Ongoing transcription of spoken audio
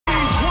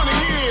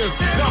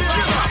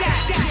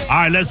All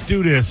right, let's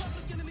do this.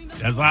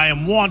 As I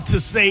am wont to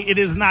say, it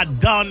is not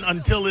done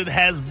until it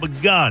has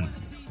begun.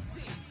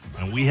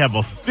 And we have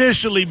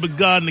officially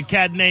begun the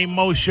Cat Named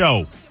Mo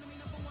Show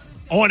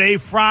on a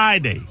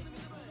Friday,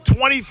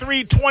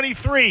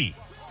 23-23.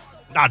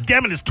 Nah,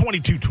 damn it, it's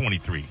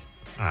 22-23.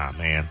 Ah,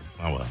 man.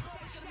 Oh, well.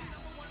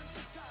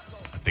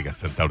 I think I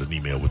sent out an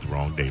email with the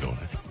wrong date on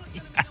it.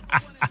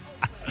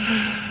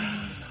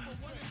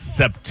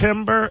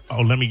 September.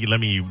 Oh, let me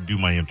do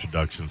my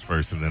introductions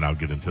first, and then I'll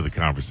get into the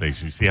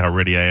conversation. You see how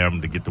ready I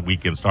am to get the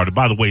weekend started.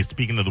 By the way,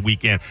 speaking of the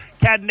weekend,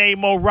 Cat Named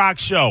Mo Rock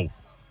Show,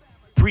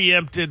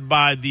 preempted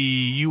by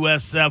the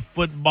USF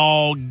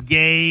football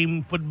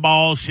game.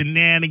 Football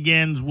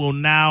shenanigans will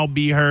now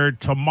be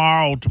heard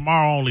tomorrow.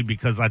 Tomorrow only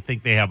because I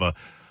think they have a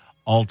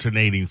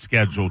alternating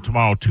schedule.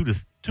 Tomorrow, 2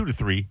 to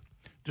 3.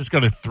 Just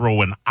going to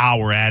throw an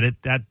hour at it.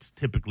 That's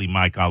typically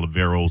Mike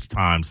Olivero's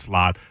time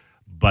slot.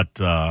 But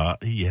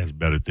he has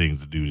better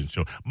things to do than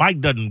show.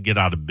 Mike doesn't get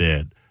out of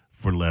bed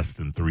for less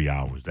than 3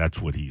 hours. That's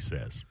what he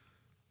says.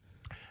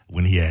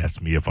 When he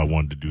asked me if I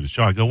wanted to do the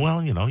show, I go, well,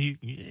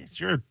 it's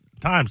your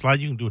time slot.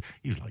 You can do it.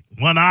 He's like,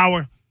 1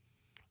 hour?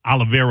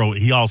 Olivero,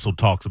 he also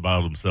talks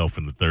about himself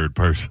in the third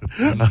person.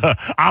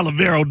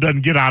 Olivero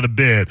doesn't get out of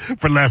bed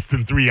for less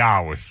than 3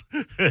 hours.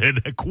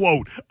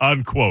 Quote,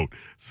 unquote.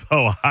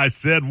 So I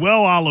said,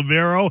 well,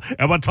 Olivero,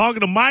 am I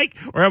talking to Mike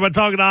or am I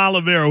talking to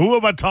Olivero? Who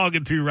am I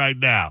talking to right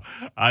now?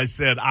 I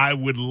said, I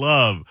would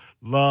love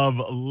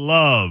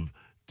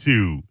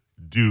to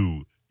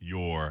do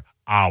your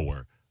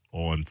hour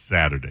on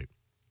Saturday.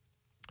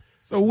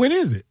 So when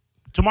is it?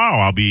 Tomorrow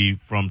I'll be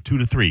from 2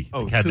 to 3.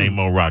 Oh, Cat Named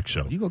Mo Rock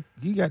Show. You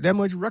got that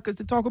much records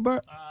to talk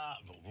about?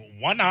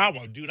 1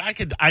 hour, dude.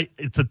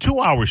 It's a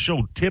 2-hour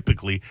show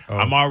typically. Oh.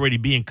 I'm already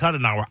being cut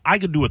an hour. I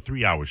could do a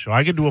 3-hour show.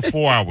 I could do a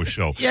 4-hour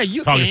show. Yeah,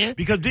 you can.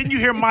 Because didn't you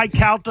hear Mike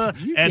Calta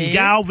and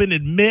Galvin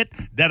admit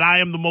that I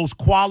am the most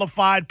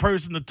qualified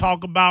person to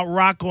talk about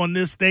rock on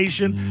this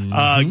station,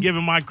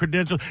 given my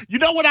credentials? You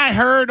know what I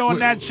heard on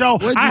that show?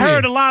 I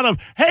heard a lot of,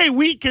 hey,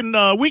 we can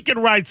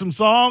write some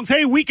songs.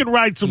 Hey, we can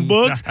write some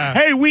books.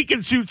 Hey, we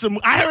can shoot some.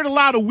 I heard a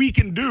lot of we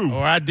can do. Oh,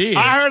 I did.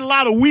 I heard a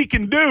lot of we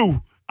can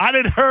do. I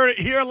didn't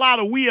hear a lot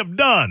of we have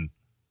done.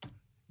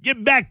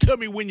 Get back to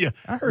me when you.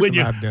 I heard some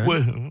I've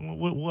done.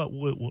 What,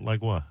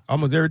 like what?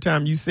 Almost every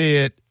time you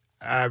said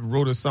I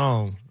wrote a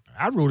song.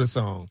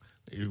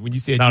 When you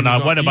said no,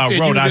 what about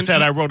wrote? I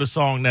said I wrote a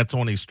song that's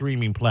on a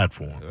streaming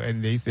platform,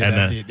 and they said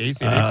I did. They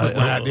said they put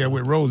one out there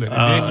with Rolling.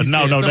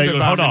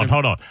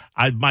 Hold on.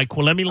 Mike,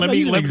 let me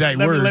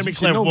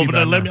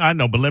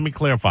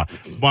clarify.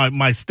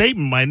 My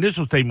statement, my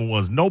initial statement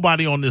was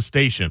nobody on this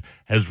station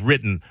has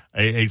written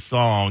a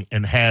song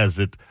and has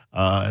it.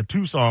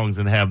 2 songs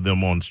and have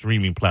them on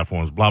streaming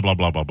platforms. Blah blah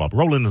blah blah blah.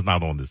 Roland is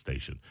not on this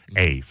station.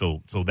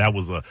 So that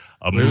was a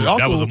move.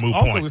 That was a move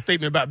point. Also, a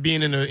statement about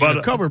being in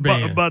a cover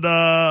band. But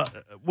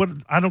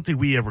I don't think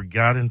we ever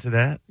got into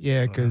that.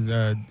 Yeah, because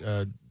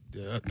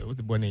what's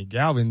the boy named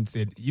Galvin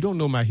said, you don't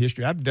know my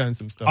history. I've done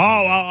some stuff.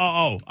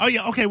 Oh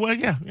yeah. Okay. Well,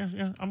 yeah.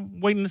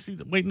 I'm waiting to see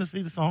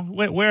the song.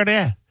 Where are they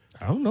at?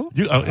 I don't know.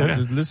 I'm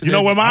just listening. You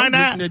know where mine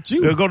at? Go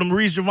to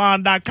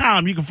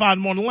MauriceJavon.com. You can find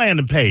them on the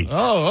landing page.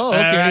 Oh,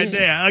 okay. Right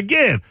there.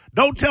 Again,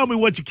 don't tell me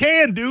what you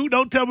can do.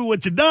 Don't tell me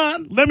what you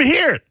done. Let me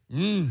hear it.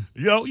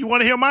 You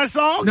want to hear my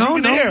song? No.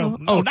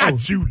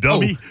 Not you,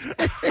 dummy.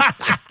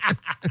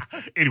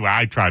 Anyway,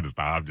 I tried to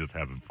stop. I'm just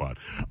having fun.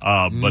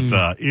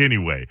 But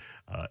anyway,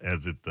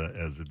 as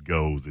it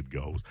goes, it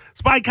goes.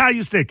 Spike, how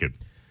you sticking?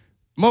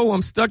 Mo,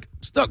 I'm stuck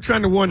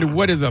trying to wonder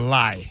what is a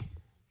lie.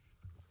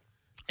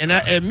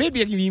 And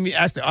maybe I can even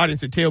ask the audience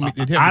to tell me.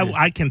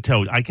 I can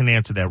tell you. I can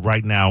answer that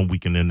right now, and we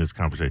can end this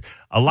conversation.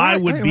 A lie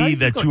would be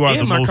that you are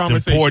the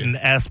most important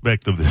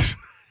aspect of this.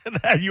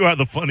 That you are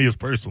the funniest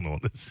person on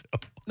this show.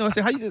 No, I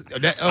said, how you just...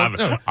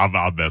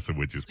 I'm messing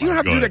with you. You don't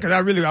have to do that because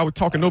I was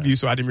talking over you,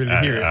 so I didn't really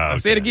hear it. Okay.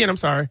 Say it again. I'm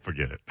sorry.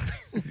 Forget it.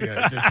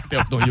 I just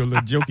stepped on your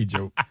little jokey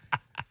joke.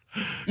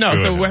 No,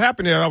 so what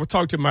happened is I was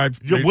talking to my...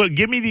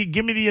 Give me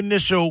the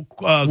initial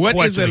what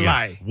question is a again.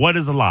 lie? What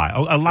is a lie?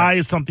 A lie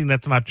is something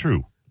that's not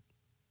true.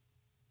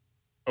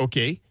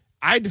 Okay.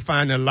 I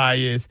define a lie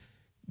as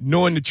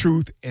knowing the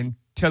truth and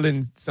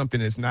telling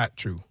something that's not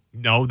true.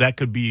 No, that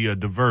could be a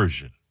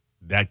diversion.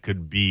 That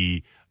could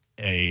be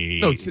a...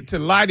 No, to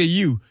lie to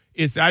you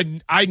is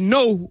I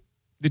know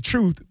the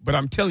truth, but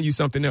I'm telling you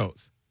something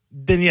else.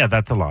 Then, yeah,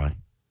 that's a lie.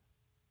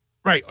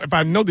 Right. If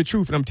I know the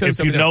truth and I'm telling you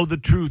something else. If you know the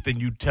truth and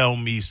you tell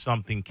me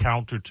something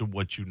counter to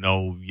what you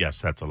know,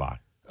 yes, that's a lie.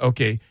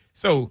 Okay.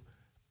 So,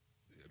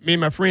 me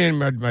and my friend,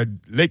 my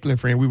Lakeland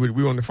friend, we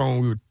were on the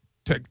phone, we were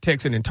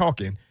texting and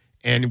talking,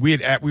 and we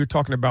were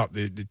talking about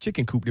the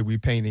chicken coop that we were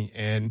painting,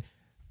 and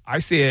I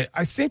said,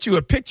 I sent you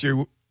a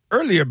picture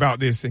earlier about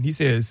this, and he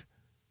says,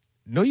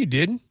 no, you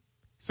didn't.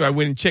 So I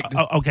went and checked.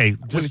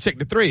 Check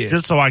the thread,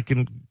 just so I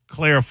can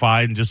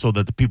clarify, and just so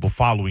that the people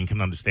following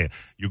can understand.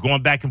 You're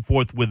going back and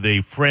forth with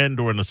a friend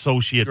or an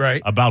associate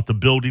right. about the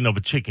building of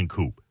a chicken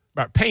coop.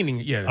 About painting,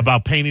 yeah.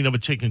 About painting of a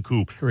chicken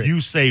coop. Correct. You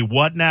say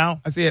what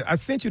now? I said, I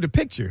sent you the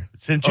picture.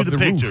 Sent you the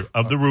picture roof.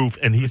 of the roof,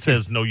 and he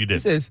says, no, you didn't.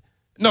 He says,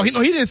 no, he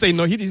didn't say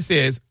no. He just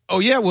says, oh,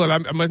 yeah, well, I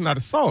must not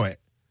have saw it.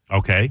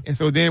 Okay. And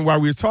so then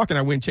while we were talking,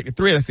 I went and checked the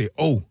thread. I said,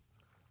 oh,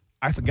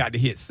 I forgot to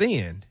hit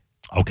send.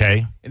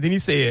 Okay. And then he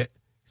said,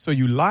 so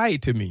you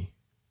lied to me.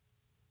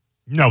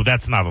 No,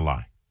 that's not a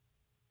lie.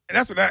 And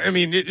that's what I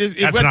mean. It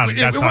That's wasn't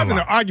not an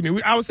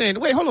argument. I was saying,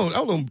 wait, hold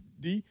on,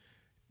 D.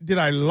 Did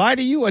I lie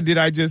to you or did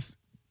I just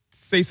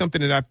say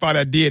something that I thought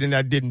I did and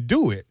I didn't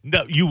do it?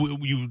 No, you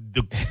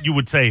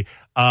would say,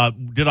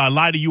 did I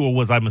lie to you or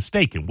was I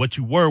mistaken? What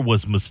you were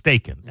was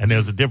mistaken. And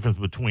there's a difference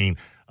between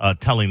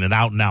telling an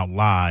out and out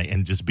lie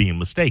and just being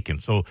mistaken.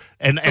 So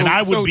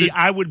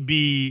I would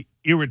be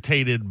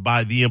irritated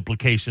by the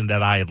implication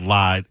that I had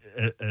lied,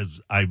 as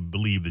I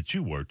believe that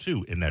you were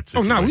too in that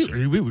situation. Oh no,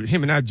 we were,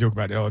 him and I joke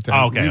about that all the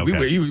time.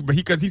 Okay.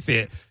 Because he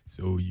said,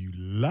 so you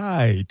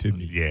lied to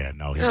me. Yeah,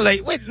 no.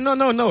 Like, wait, no.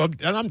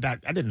 I'm not.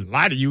 I didn't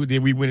lie to you.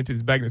 Then we went into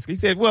this back and he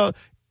said, well,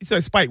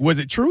 Spike, was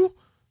it true?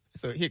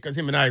 So because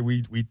him and I,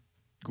 we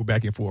go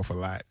back and forth a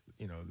lot.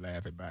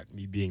 Laugh about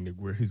me being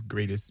his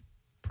greatest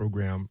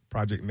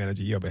project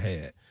manager he ever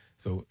had.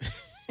 So.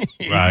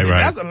 Right.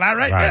 That's a lie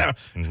right there.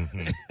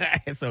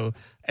 Mm-hmm. So,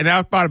 and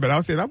I thought about it. I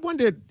said, I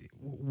wondered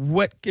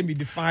what can be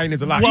defined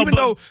as a lie. Well, Even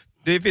though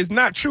if it's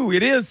not true,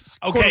 it is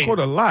quote unquote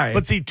a lie.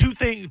 But see, two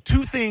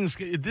things.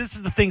 This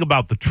is the thing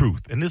about the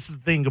truth, and this is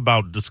the thing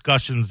about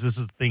discussions. This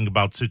is the thing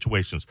about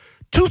situations.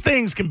 Two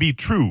things can be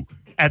true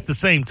at the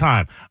same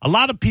time. A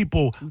lot of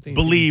people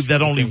believe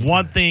that only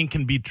one thing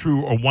can be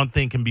true or one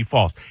thing can be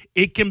false.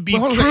 It can be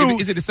true.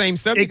 Is it the same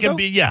subject? It can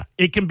be, yeah.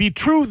 It can be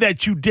true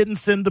that you didn't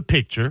send the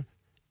picture.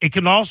 It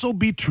can also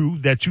be true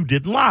that you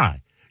didn't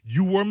lie.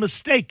 You were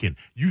mistaken.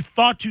 You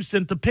thought you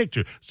sent the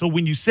picture. So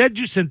when you said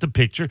you sent the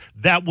picture,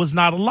 that was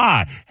not a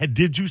lie.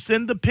 Did you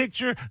send the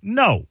picture?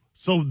 No.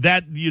 So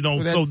that,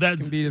 so that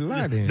can be a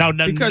lie then. No.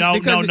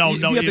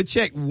 You have to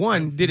check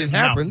one, did it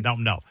happen?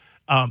 No.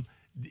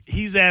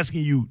 He's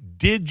asking you,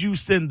 did you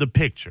send the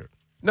picture?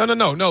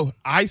 No.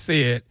 I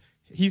said,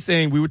 he's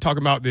saying we were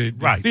talking about the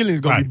ceiling's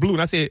going to be blue.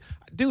 And I said,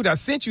 dude, I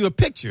sent you a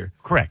picture.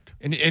 Correct.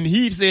 And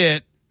he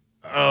said,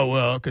 oh,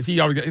 well, because he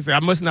said,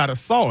 I must not have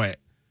saw it.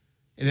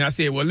 And then I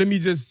said, well, let me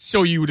just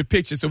show you the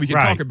picture so we can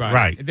talk about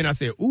it. And then I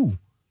said, ooh,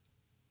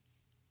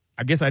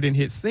 I guess I didn't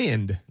hit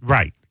send.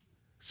 Right.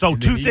 So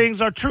two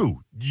things are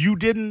true. You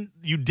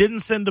didn't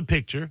send the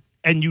picture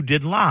and you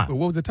didn't lie. But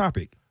what was the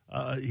topic?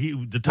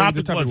 The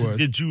topic was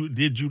did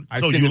you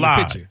I so sent you him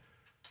lied.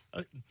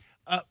 The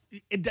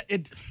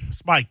picture.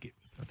 Spike.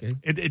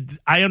 Okay.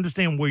 I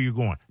understand where you're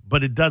going,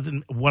 but it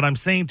doesn't. What I'm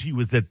saying to you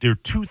is that there are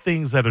two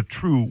things that are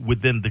true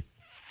within the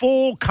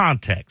full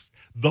context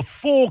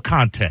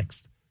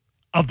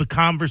of the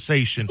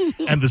conversation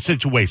and the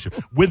situation.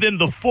 Within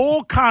the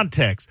full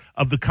context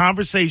of the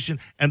conversation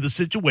and the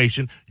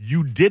situation,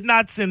 you did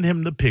not send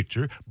him the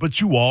picture, but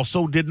you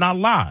also did not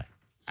lie.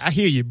 I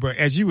hear you, but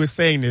as you were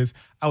saying this,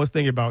 I was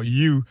thinking about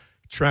you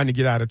trying to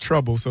get out of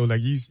trouble. So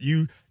like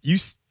you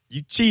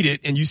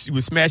cheated and you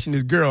was smashing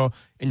this girl,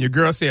 and your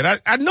girl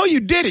said, I know you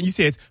did it. You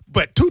said,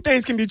 but two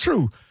things can be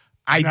true.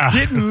 I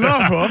didn't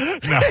love her.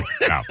 No.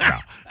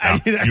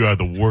 You are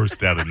the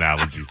worst at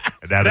analogies.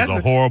 That is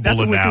a horrible that's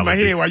what analogy. Went through my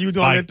head while you were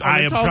doing it.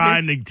 I am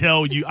trying to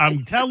tell you.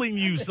 I'm telling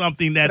you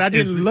something that I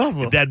didn't love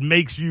her. That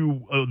makes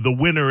you the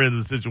winner in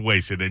the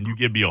situation, and you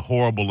give me a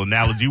horrible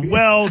analogy.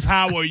 Wells,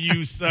 how are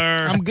you,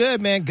 sir? I'm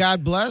good, man.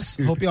 God bless.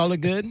 Hope y'all are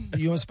good.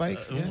 You and Spike?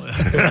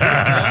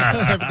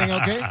 Yeah. Everything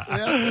okay?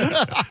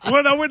 Yeah.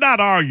 Well, no, we're not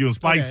arguing.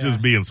 Spike's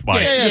just being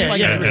Spike.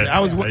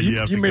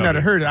 Yeah. You may not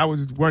have heard it. I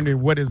was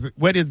wondering what is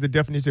the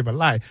definition of a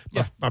lie.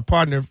 Yeah. My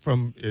partner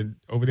from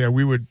over there,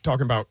 we were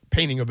talking about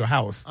painting of the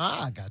house.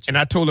 Gotcha. And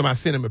I told him I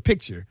sent him a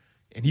picture,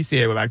 and he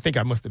said, "Well, I think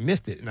I must have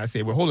missed it." And I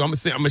said, "Well, hold on, I'm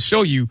gonna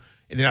show you."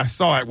 And then I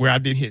saw it where I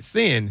didn't hit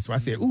send, so I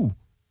said, "Ooh,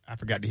 I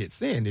forgot to hit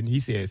send." And he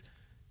says,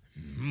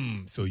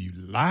 "So you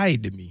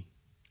lied to me?"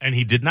 And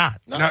he did not.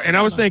 And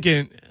I was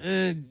thinking,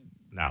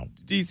 no.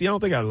 DC, I don't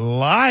think I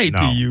lied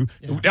to you.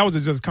 So that was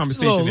just a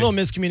conversation. A little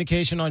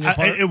miscommunication on your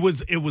part. It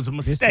was a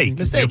mistake.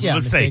 Mistake.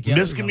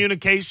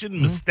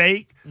 Miscommunication,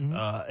 mistake,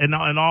 and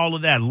all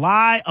of that.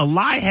 A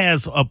lie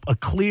has a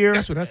clear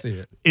That's what I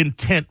said.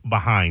 Intent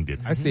behind it.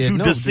 I said to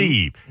no,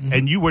 deceive.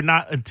 And you were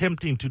not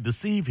attempting to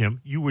deceive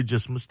him. You were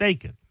just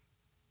mistaken.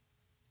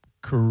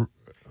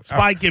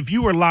 Spike, if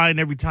you were lying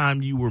every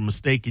time you were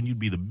mistaken, you'd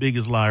be the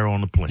biggest liar on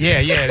the planet.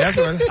 Yeah.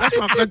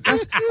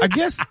 I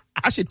guess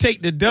I should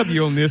take the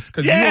W on this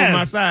because you're on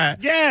my side.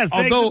 Yes,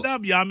 take the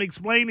W. I'm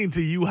explaining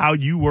to you how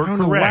you were correct. I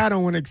don't know why I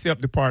don't want to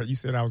accept the part you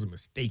said I was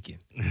mistaken.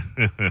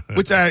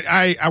 Which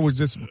I was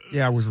just,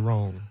 I was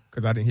wrong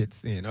because I didn't hit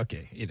send.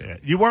 Okay.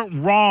 You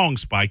weren't wrong,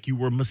 Spike. You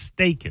were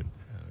mistaken.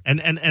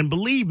 Okay. And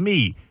believe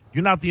me,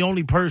 you're not the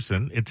only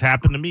person. It's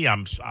happened to me.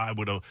 I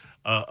would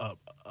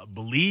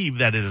believe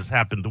that it has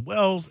happened to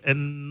Wells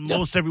and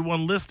most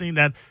everyone listening,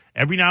 that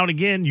every now and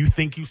again you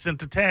think you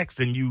sent a text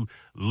and you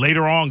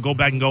later on go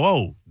back and go,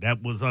 oh,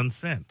 that was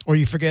unsent. Or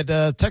you forget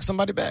to text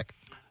somebody back.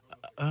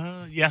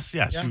 Yes.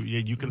 Yeah.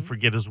 You can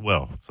forget as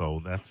well.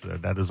 So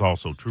that is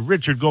also true.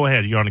 Richard, go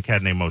ahead. You're on the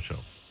Cat Named Mo show.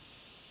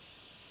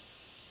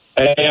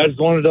 Hey, I just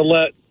wanted to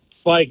let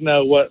Spike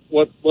know what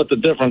the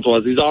difference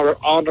was. He's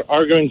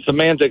arguing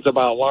semantics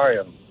about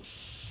lying.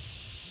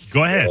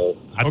 Go ahead.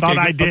 I thought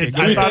I did.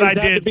 Okay, I thought I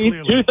did.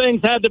 Two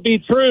things had to be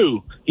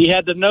true. He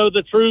had to know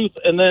the truth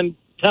and then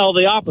tell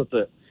the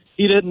opposite.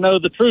 He didn't know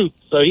the truth,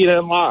 so he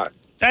didn't lie.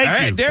 Thank All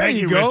right, you. there Thank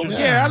you go. Richard.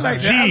 Yeah, I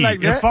like that. I Gee,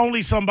 like that. if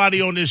only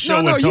somebody on this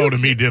show No, had told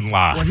him he didn't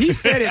lie. When he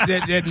said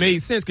it, that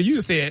made sense because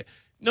you said,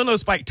 no,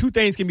 Spike, two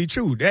things can be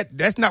true.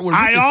 That's not what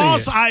Richard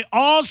said. I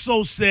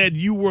also said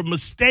you were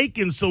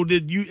mistaken, so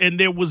did you, and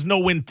there was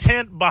no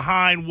intent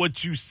behind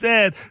what you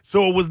said,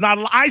 so it was not.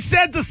 I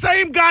said the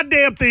same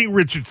goddamn thing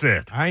Richard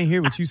said. I ain't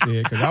hear what you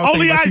said because I was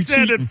Only thinking about I you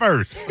said cheating. it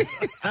first.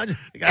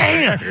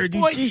 I heard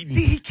you boy, cheating.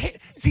 see, he can't.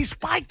 See,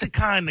 Spike the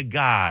kind of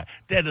guy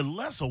that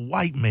unless a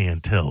white man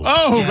tells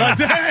him,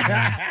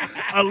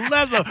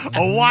 unless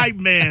a white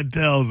man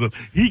tells him,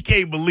 he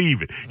can't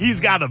believe it. He's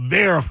got to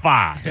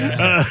verify.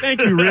 Thank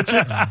you,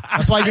 Richard.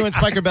 That's why you and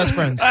Spike are best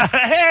friends.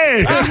 Hey,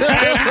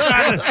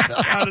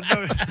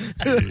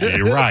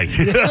 you're right.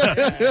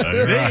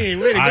 Hey,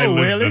 way to go, I listen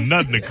Willie. to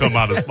nothing to come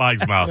out of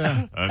Spike's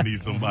mouth. I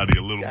need somebody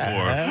a little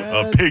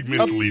more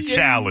pigmentally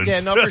challenged. Yeah,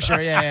 no, for sure.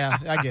 Yeah,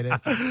 I get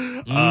it.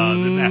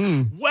 Than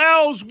that.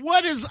 Wells,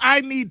 what is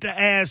I need to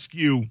ask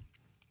you?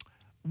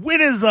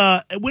 When is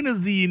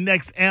the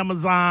next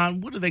Amazon?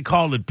 What do they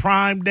call it?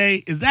 Prime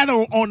Day? Is that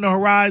on the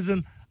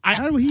horizon?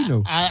 How do he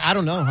know? I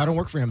don't know. I don't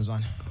work for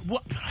Amazon.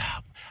 What?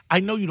 I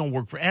know you don't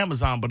work for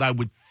Amazon, but I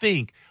would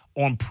think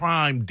on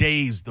Prime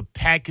Days the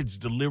package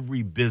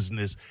delivery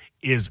business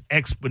is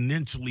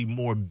exponentially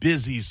more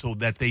busy, so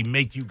that they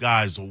make you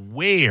guys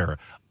aware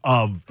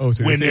of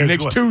so when they say there's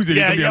next Tuesday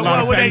there's gonna be a lot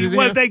of packages in?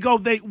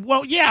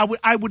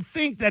 I would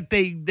think that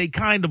they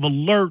kind of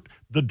alert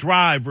the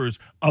drivers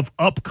of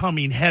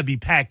upcoming heavy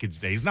package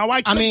days. Now,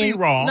 I could be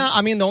wrong. No,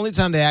 I mean, the only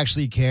time they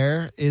actually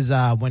care is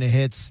when it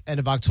hits end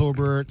of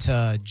October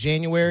to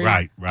January.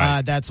 Right.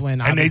 That's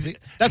when obviously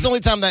that's the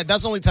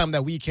only time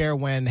that we care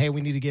when, hey,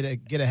 we need to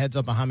get a heads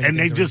up on how many. And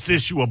they things just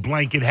issue a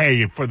blanket,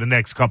 hey, for the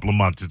next couple of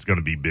months, it's going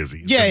to be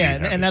busy.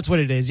 And that's what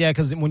it is. Yeah,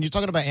 because when you're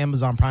talking about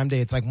Amazon Prime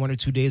Day, it's like 1 or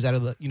 2 days out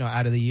of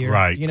the year.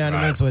 Right. You know what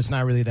I mean? So it's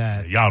not really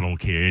that. Y'all don't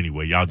care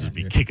anyway. Y'all just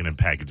be kicking them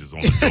packages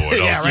on the door.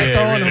 Yeah, right.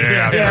 Throwing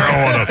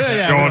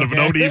them. Throwing them.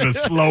 Don't even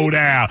slow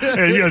down.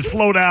 And you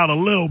slow down a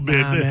little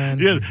bit. Man.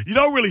 You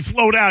don't really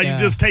slow down. Yeah.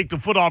 You just take the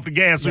foot off the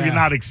gas so you're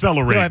not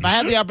accelerating. If I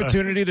had the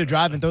opportunity to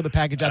drive and throw the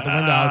package out the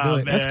window, I'll do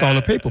it. Man. That's called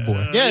a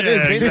paperboy. Yeah, it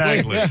is,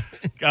 basically.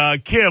 Exactly. Yeah.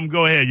 Kim,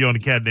 go ahead. You're on the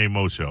Cat Named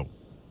Mo show.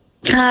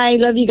 Hi,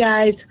 love you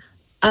guys.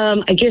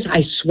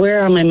 I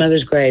swear on my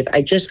mother's grave,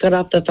 I just got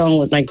off the phone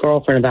with my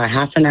girlfriend about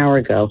half an hour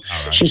ago.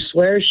 Right. She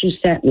swears she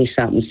sent me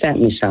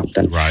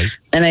something. Right.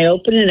 And I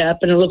open it up,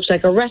 and it looks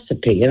like a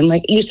recipe. And I'm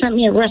like, you sent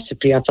me a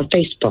recipe off of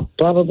Facebook,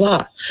 blah, blah,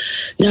 blah.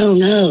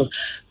 No.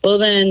 Well,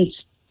 then,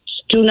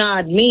 do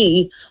not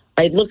me.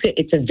 I look at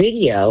it's a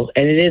video,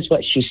 and it is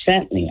what she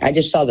sent me. I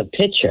just saw the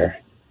picture.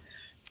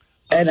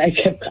 And I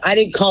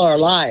didn't call her a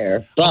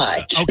liar,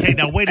 but Okay,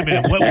 now wait a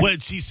minute.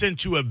 What she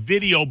sent you a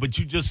video, but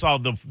you just saw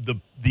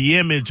the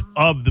image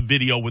of the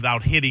video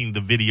without hitting the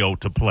video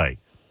to play.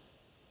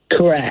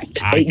 correct.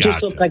 It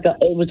just looked like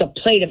it was a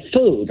plate of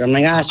food. I'm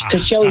like,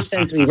 because she always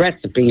sends me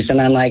recipes,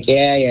 and I'm like,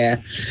 yeah.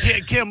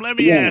 Kim, let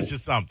me ask you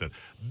something.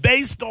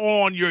 Based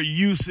on your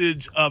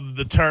usage of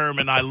the term,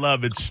 and I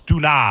love it,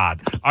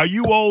 stunad, are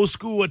you old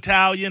school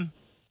Italian?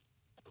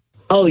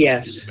 Oh,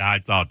 yes. I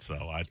thought so.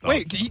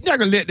 Wait, you're not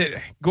going to let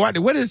that go out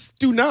there. What is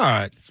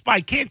stunad?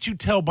 Spike, can't you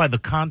tell by the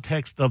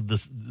context of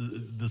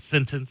the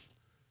sentence?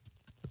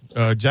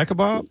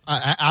 Jacobob?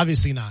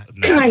 Obviously not.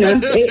 No. Kind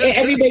of.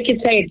 Everybody can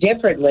say it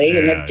differently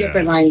in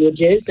different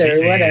languages or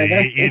whatever.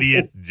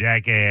 Idiot,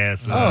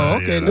 jackass. Oh,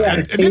 okay. Yeah.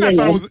 And then I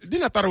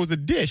thought it was a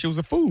dish. It was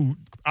a food.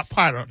 A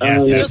pot of.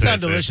 Yes, It does sound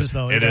delicious,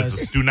 though. It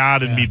does. is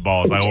stunad and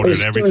meatballs. I order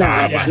it every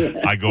time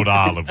I go to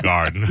Olive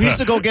Garden. We used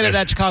to go get it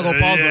at Chicago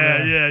Paul's.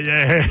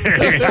 Yeah.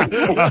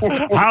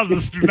 How's the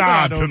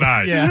stunad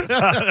tonight? Yeah.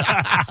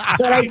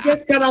 But I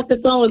just got off the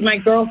phone with my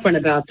girlfriend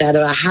about that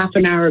about half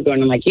an hour ago,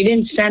 and I'm like, you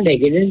didn't send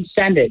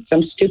it.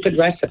 Some stupid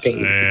recipe.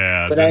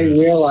 Yeah. But I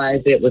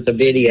realized it was a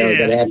video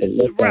that I had to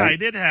look at.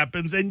 Right, it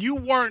happens. And you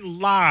weren't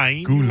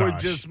lying. Goulash. You were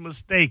just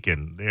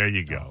mistaken. There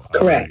you go.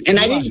 Correct. Right. And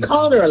I didn't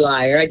call her a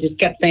liar. I just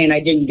kept saying I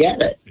didn't get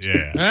it.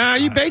 Yeah.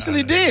 You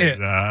basically did.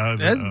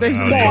 That's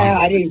basically Yeah,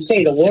 I didn't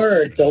say the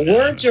words. The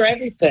words are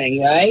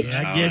everything, right?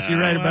 I guess you're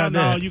right about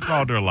No, that. you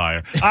called her a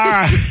liar. All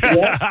right.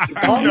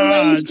 Yep. Only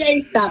way you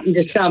say something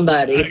to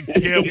somebody.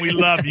 Kim, we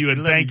love you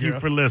and thank you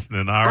for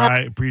listening. All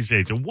right.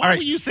 Appreciate you. What All right.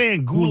 were you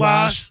saying?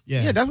 Goulash?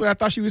 Yeah, that's what I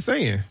thought she was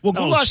saying. Well,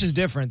 goulash is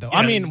different, though.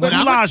 I mean, But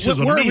goulash is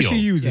what a word meal. was she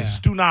using? Yeah.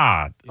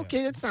 Stunad.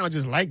 Okay, that sounds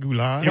just like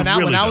goulash. when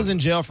really I was doesn't. in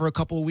jail for a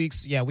couple of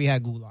weeks, we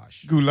had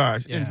goulash.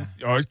 Goulash. Yeah.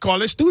 Or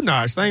call it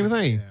stunad. Same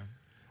thing. Yeah.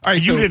 All right,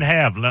 You so- didn't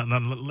have.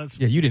 Let's.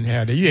 Yeah, you didn't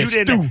have that. You had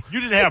stew. You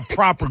didn't have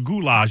proper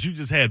goulash. You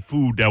just had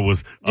food that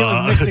was. It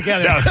was mixed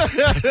together.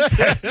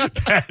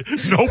 that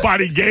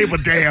nobody gave a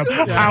damn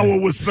how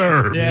it was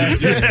served.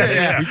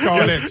 Yeah. We call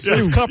that It was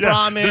stew. cup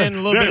ramen,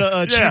 a little bit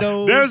of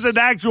Cheetos. There's an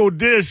actual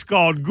dish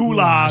called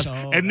goulash,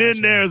 Goulash, and then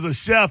gotcha. there's a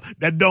chef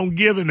that don't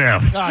give an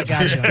F. Oh, I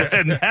gotcha.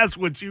 And that's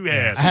what you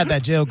had. I had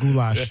that jail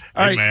goulash.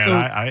 All right, man, so-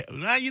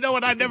 now, you know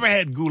what? I never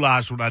had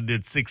goulash when I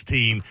did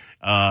 16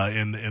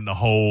 in the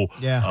whole.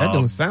 Yeah. That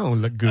don't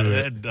sound look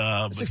good.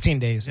 16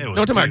 days. It was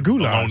No, I'm talking about a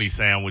goulash. bologna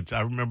sandwich.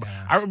 I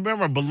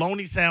remember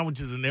bologna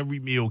sandwiches, and every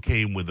meal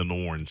came with an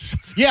orange.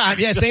 Yeah,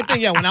 same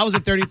thing. Yeah, when I was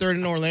at 33rd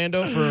in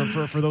Orlando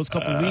for those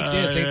couple of weeks,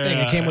 same thing.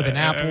 It came with an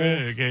apple.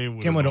 It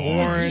came with an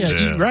orange.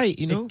 Yeah, eat right,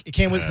 you know. It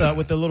came with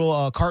the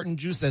little carton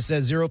juice that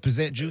says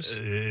 0% juice.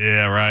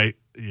 Yeah, right.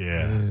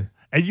 Yeah.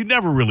 And you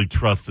never really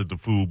trusted the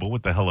food, but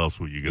what the hell else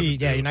were you going to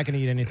do? Yeah, you're not going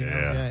to eat anything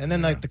else. Yeah, and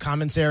then like the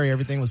commissary,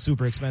 everything was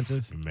super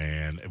expensive.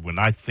 Man, when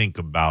I think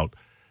about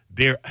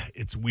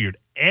it's weird.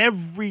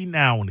 Every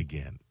now and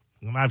again,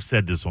 and I've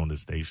said this on the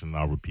station, and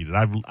I'll repeat it.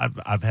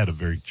 I've had a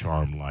very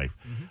charmed life,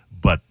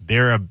 but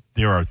there are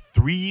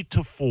 3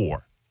 to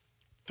 4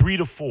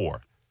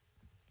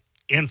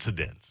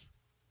 incidents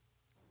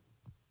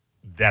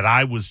that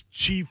I was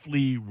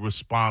chiefly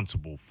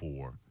responsible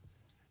for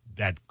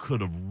that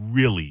could have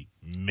really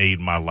made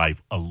my life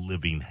a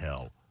living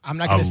hell.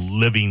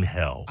 Living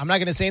hell. I'm not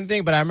going to say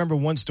anything, but I remember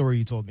one story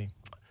you told me.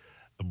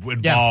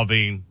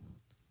 Involving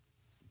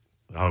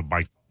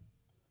my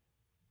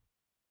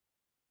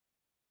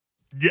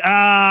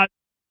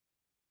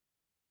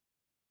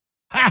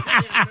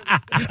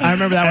I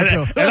remember that one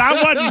too. And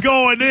I wasn't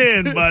going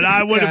in, but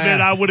I would have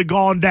been. I would have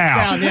gone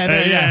down.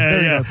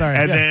 There you go. Sorry.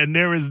 And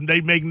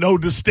they make no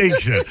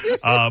distinction.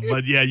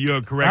 But yeah,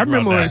 you're correct. I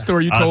remember about a that.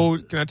 story you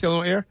told. Can I tell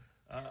on air?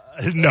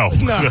 No.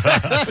 Yeah,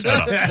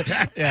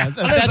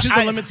 the statutes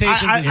of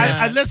limitations is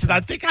not. Listen, I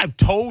think I've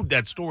told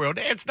that story.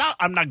 It's not.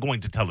 I'm not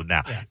going to tell it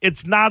now. Yeah.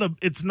 It's not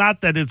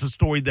that it's a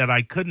story that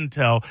I couldn't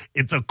tell.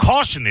 It's a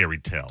cautionary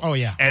tale. Oh,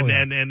 yeah.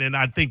 And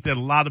I think that a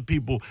lot of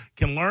people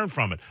can learn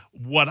from it.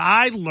 What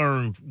I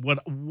learned,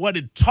 what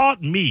it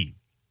taught me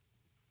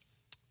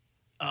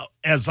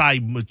as I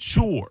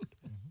matured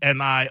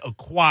and I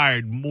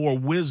acquired more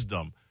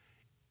wisdom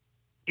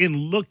in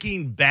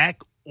looking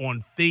back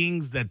on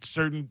things that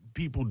certain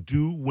people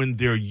do when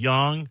they're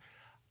young.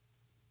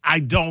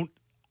 I'm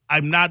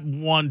not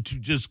one to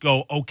just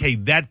go, okay,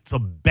 that's a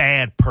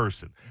bad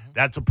person.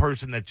 That's a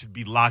person that should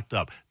be locked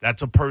up.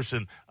 That's a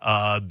person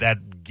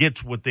that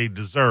gets what they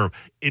deserve.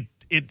 It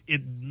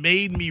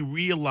made me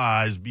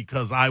realize,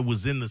 because I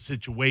was in the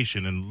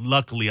situation, and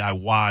luckily I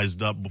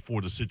wised up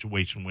before the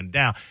situation went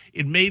down.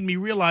 It made me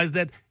realize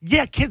that,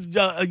 yeah,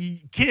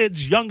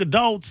 kids, young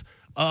adults,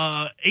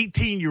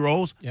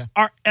 18-year-olds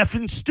are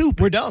effing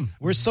stupid. We're dumb.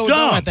 We're so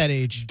dumb at that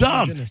age. Oh, my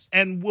Dumb. goodness.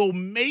 And will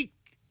make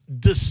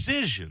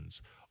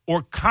decisions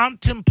or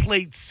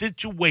contemplate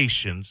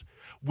situations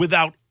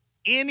without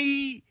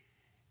any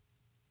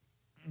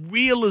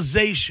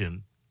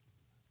realization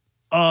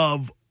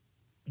of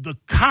the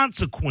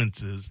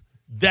consequences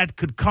that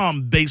could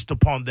come based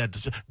upon that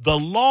decision. The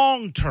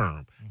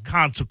long-term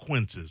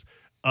consequences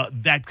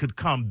that could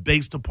come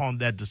based upon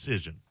that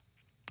decision.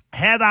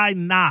 Had I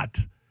not,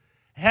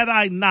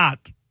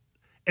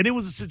 and it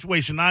was a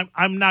situation,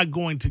 I'm not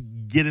going to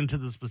get into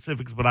the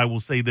specifics, but I will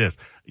say this.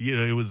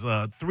 It was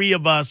 3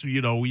 of us,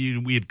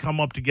 we had come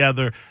up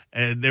together,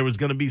 and there was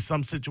going to be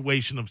some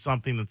situation of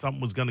something, and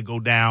something was going to go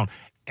down,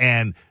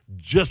 and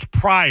just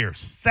prior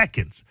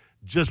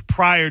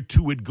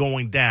to it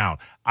going down,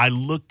 I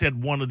looked at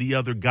one of the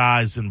other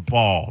guys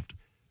involved,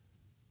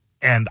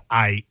 and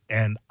I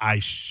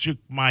shook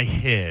my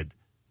head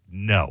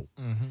no.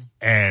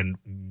 And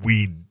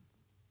we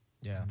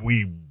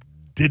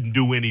didn't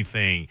do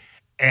anything.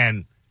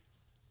 And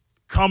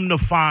come to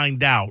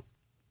find out,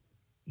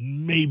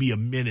 maybe a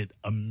minute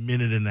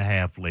and a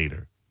half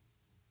later,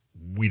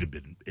 we'd have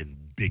been in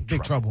big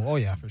trouble. Oh,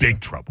 yeah, for big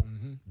sure. trouble.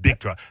 Big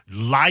trouble.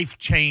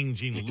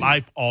 Life-changing,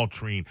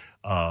 life-altering,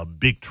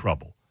 big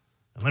trouble.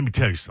 And let me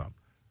tell you something.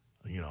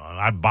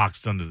 I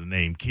boxed under the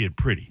name Kid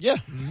Pretty. Yeah.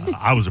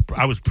 I was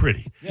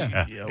pretty.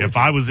 Yeah. If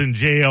I was in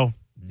jail,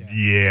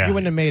 yeah. You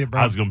wouldn't have made it,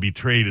 bro. I was going to be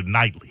traded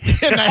nightly.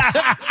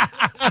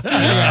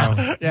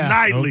 Yeah.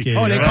 Nightly. Okay.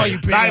 Oh, they call you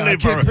Nightly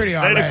Kid Pretty,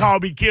 all They right. call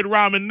me Kid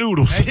Ramen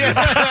Noodles. Yeah.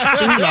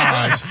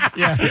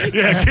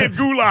 Yeah, Kid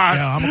Goulash.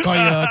 Yeah, I'm gonna call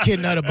you Kid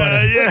Nutter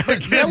Butter.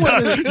 Kid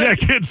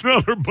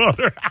Nutter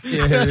Butter.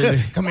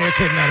 Come here,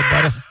 Kid Nutter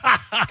Butter.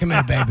 Come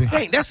here, baby.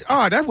 Hey,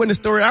 that wasn't the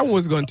story I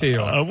was going to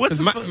tell.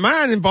 what's 'Cause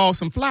mine involved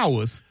some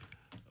flowers.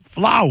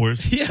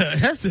 Flowers. Yeah,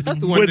 that's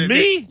the one. With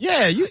me?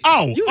 Yeah, you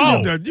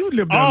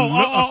lived a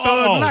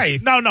thug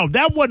life. No,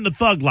 that wasn't a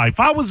thug life.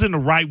 I was in the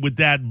right with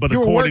that, but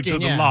You were according working, to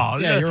the yeah. law.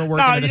 Yeah, you were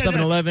working at a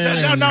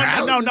 7-Eleven. No.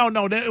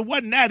 It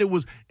wasn't that. It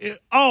was,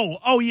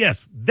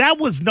 yes. That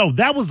was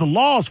the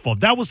law's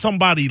fault. That was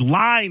somebody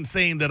lying,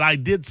 saying that I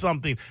did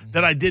something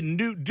that I didn't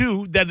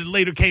do, that it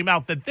later came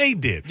out that they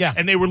did. Yeah.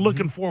 And they were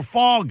looking for a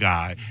fall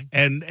guy,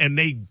 and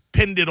they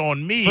pinned it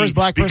on me. First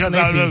black person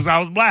because they see. I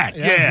was black.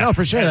 Yeah. No,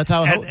 for sure. That's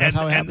how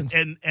it happens.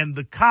 And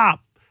the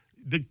cop.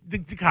 The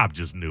cop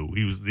just knew.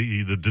 He was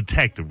the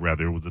detective,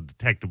 rather. It was a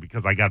detective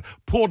because I got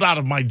pulled out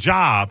of my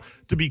job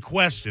to be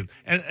questioned.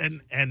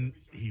 And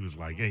he was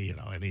like, hey,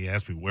 and he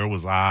asked me, where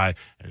was I?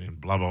 And then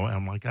blah, blah, blah. And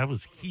I'm like, I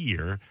was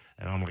here.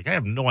 And I'm like, I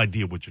have no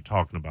idea what you're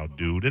talking about,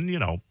 dude.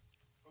 And,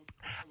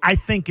 I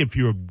think if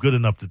you're a good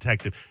enough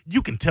detective,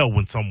 you can tell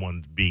when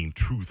someone's being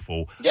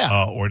truthful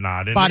or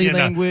not. And, body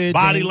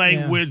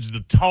language,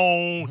 the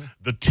tone,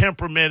 the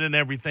temperament, and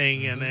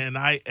everything. And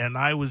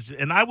I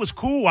was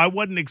cool. I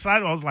wasn't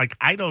excited. I was like,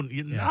 I don't,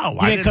 You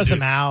didn't cuss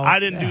him out. I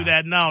didn't do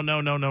that. No.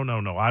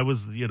 I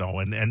was,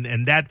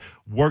 and that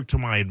worked to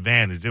my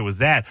advantage. There was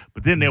that,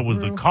 but then there was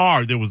the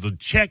car. There was a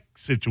check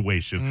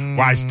situation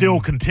where I still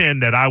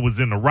contend that I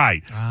was in the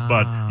right.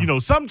 But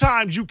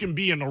sometimes you can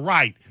be in the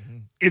right.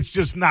 It's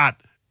just not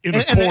in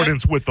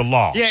accordance with the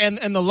law. Yeah,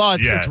 and the law,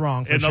 it's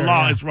wrong. For and sure, the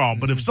law is wrong.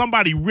 But if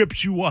somebody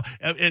rips you up,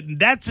 in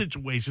that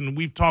situation, and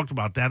we've talked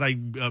about that.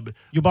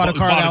 You bought a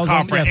car that was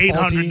for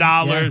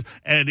 $800,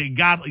 and it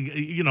got,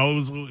 it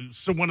was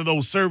one of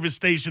those service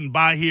station,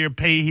 buy here,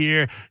 pay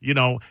here,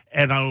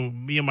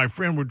 and me and my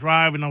friend were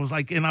driving. I was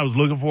like, and I was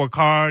looking for a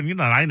car,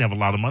 and I didn't have a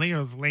lot of money. I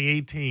was like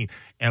 18,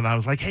 and I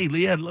was like, hey,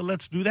 Leah,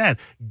 let's do that.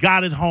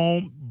 Got it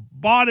home,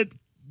 bought it.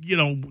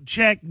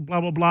 Check,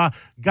 blah, blah, blah,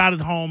 got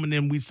it home, and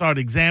then we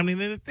started examining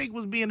it. The thing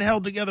was being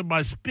held together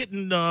by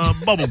spitting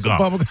bubble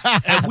gum.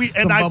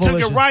 And I took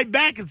it right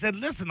back and said,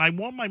 listen, I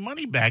want my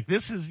money back.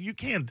 You're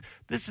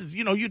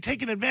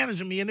taking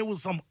advantage of me. And it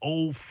was some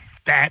old,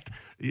 fat,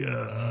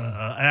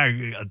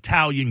 Italian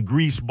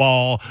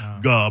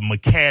greaseball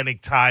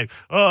mechanic type.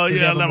 I'm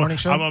going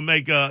to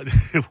make a,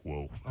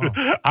 whoa.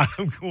 Oh.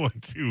 I'm going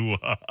to...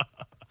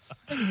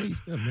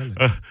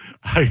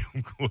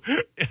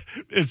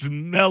 It's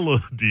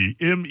Melody,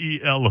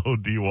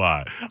 Melody.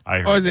 Or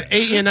is it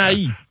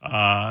ANIE?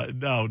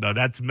 No,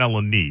 that's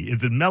Melanie.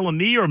 Is it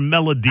Melanie or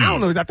Melody? I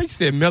don't know. I think you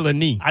said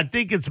Melanie. I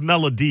think it's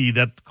Melody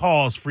that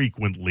calls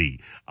frequently.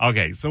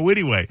 Okay, so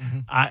anyway,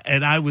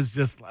 I was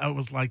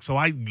like, so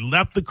I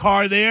left the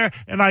car there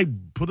and I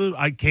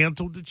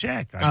canceled the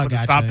check. I put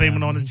a stop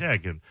payment on the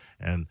check,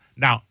 and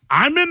now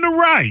I'm in the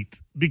right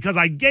because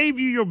I gave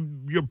you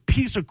your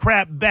piece of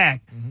crap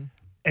back.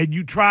 And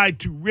you tried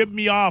to rip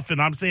me off, and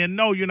I'm saying,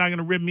 no, you're not going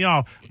to rip me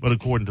off. But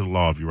according to the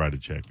law, if you write a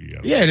check, you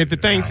got and if the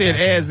thing said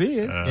as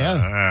is.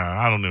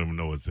 I don't even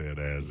know what said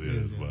as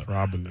is. But,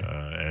 probably.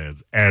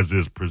 As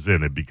is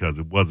presented, because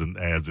it wasn't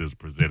as is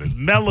presented.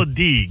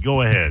 Melody,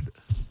 go ahead.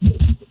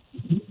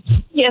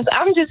 Yes,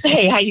 I'm just,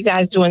 hey, how you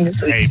guys doing this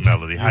week? Hey,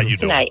 Melody, how you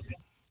doing? Tonight?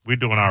 We're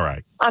doing all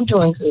right. I'm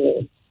doing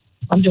good.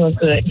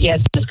 Yes,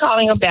 just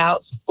calling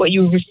about what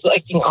you were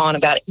reflecting on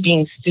about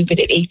being stupid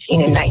at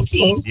 18 and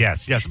 19.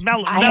 Yes.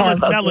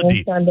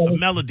 Melody,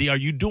 are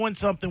you doing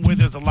something where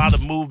there's a lot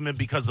of movement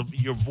because of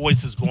your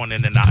voice is going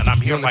in and out, and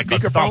I'm hearing like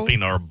a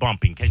thumping or a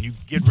bumping? Can you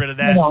get rid of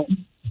that? No.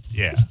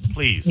 Yeah,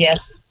 please. Yes.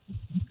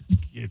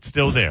 It's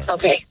still there.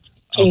 Okay.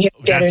 Can you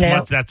hear better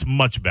now? That's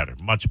much better.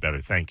 Much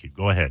better. Thank you.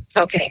 Go ahead.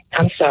 Okay.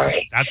 I'm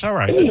sorry. That's all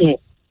right.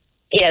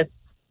 Yes.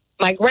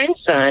 My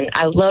grandson,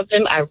 I love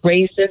him. I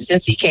raised him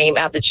since he came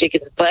out the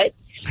chicken's butt,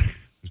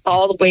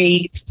 all the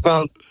way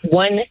from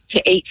 1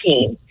 to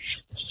 18.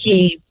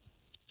 He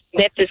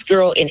met this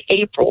girl in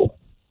April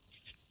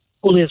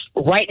who lives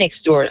right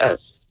next door to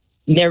us.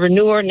 Never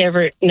knew her,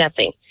 never,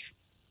 nothing.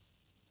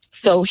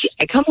 So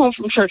I come home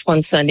from church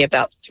one Sunday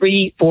about 5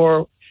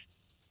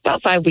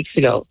 weeks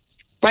ago.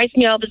 Writes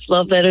me all this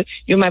love letter.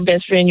 You're my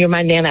best friend. You're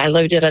my nana. I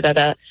love you,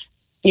 da-da-da-da.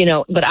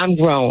 But I'm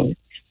grown.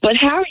 But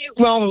how are you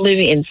grown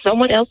living in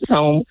someone else's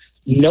home,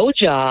 no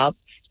job,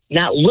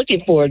 not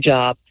looking for a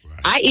job? Right.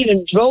 I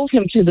even drove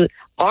him to the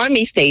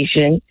Army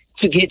station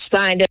to get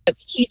signed up.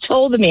 He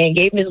told the man,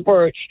 gave him his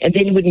word, and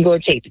then he wouldn't go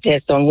and take the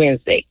test on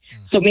Wednesday.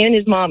 So me and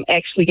his mom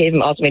actually gave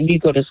him an ultimatum. You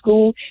go to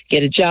school,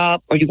 get a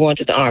job, or you go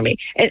into the Army.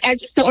 And I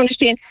just don't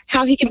understand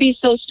how he can be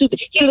so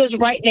stupid. He lives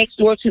right next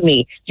door to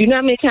me. Do you know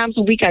how many times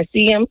a week I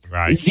see him?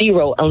 Right.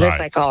 0,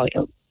 unless I call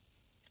him.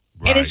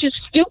 Right. And it's just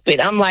stupid.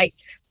 I'm like,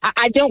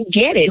 I don't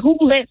get it. Who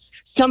lets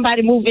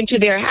somebody move into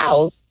their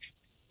house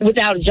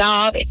without a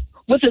job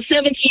with a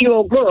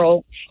 17-year-old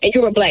girl and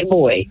you're a black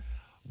boy?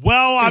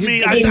 Well, I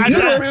mean,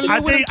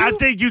 I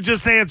think you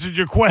just answered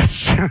your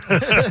question. No,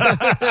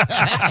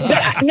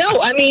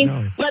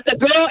 but the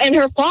girl and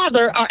her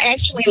father are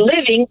actually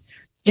living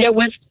there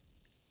with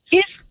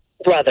his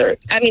brother.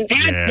 I mean,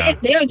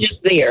 they're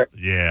just there.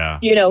 Yeah.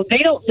 They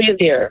don't live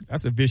there.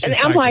 That's a vicious And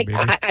I'm cycle, like,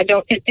 baby. I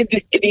don't,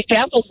 it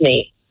baffles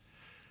me.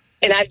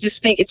 And I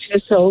just think it's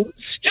just so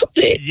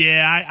stupid.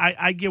 Yeah,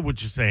 I get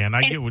what you're saying.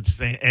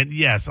 And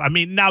yes, I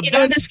mean, now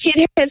this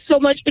kid has so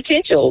much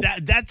potential.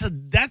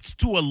 That's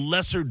to a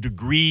lesser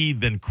degree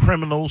than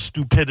criminal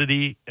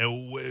stupidity.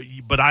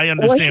 But I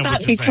understand what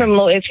you're saying. Be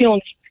criminal if you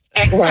don't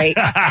act right.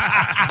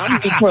 I'm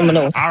gonna be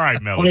criminal. All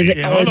right,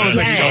 Melody. Hold on a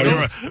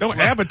second. Don't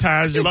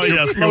advertise your slow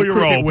your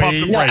roll. Pump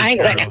the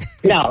brakes.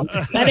 No,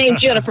 my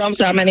name's Jennifer. I'm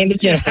sorry. My name is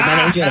Jennifer.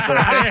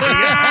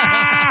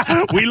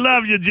 We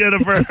love you,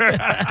 Jennifer.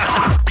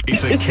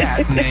 It's a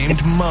cat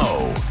named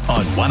Mo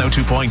on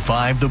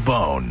 102.5 The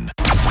Bone.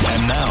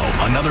 And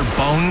now, another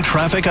Bone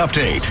traffic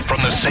update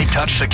from the Safe Touch Security.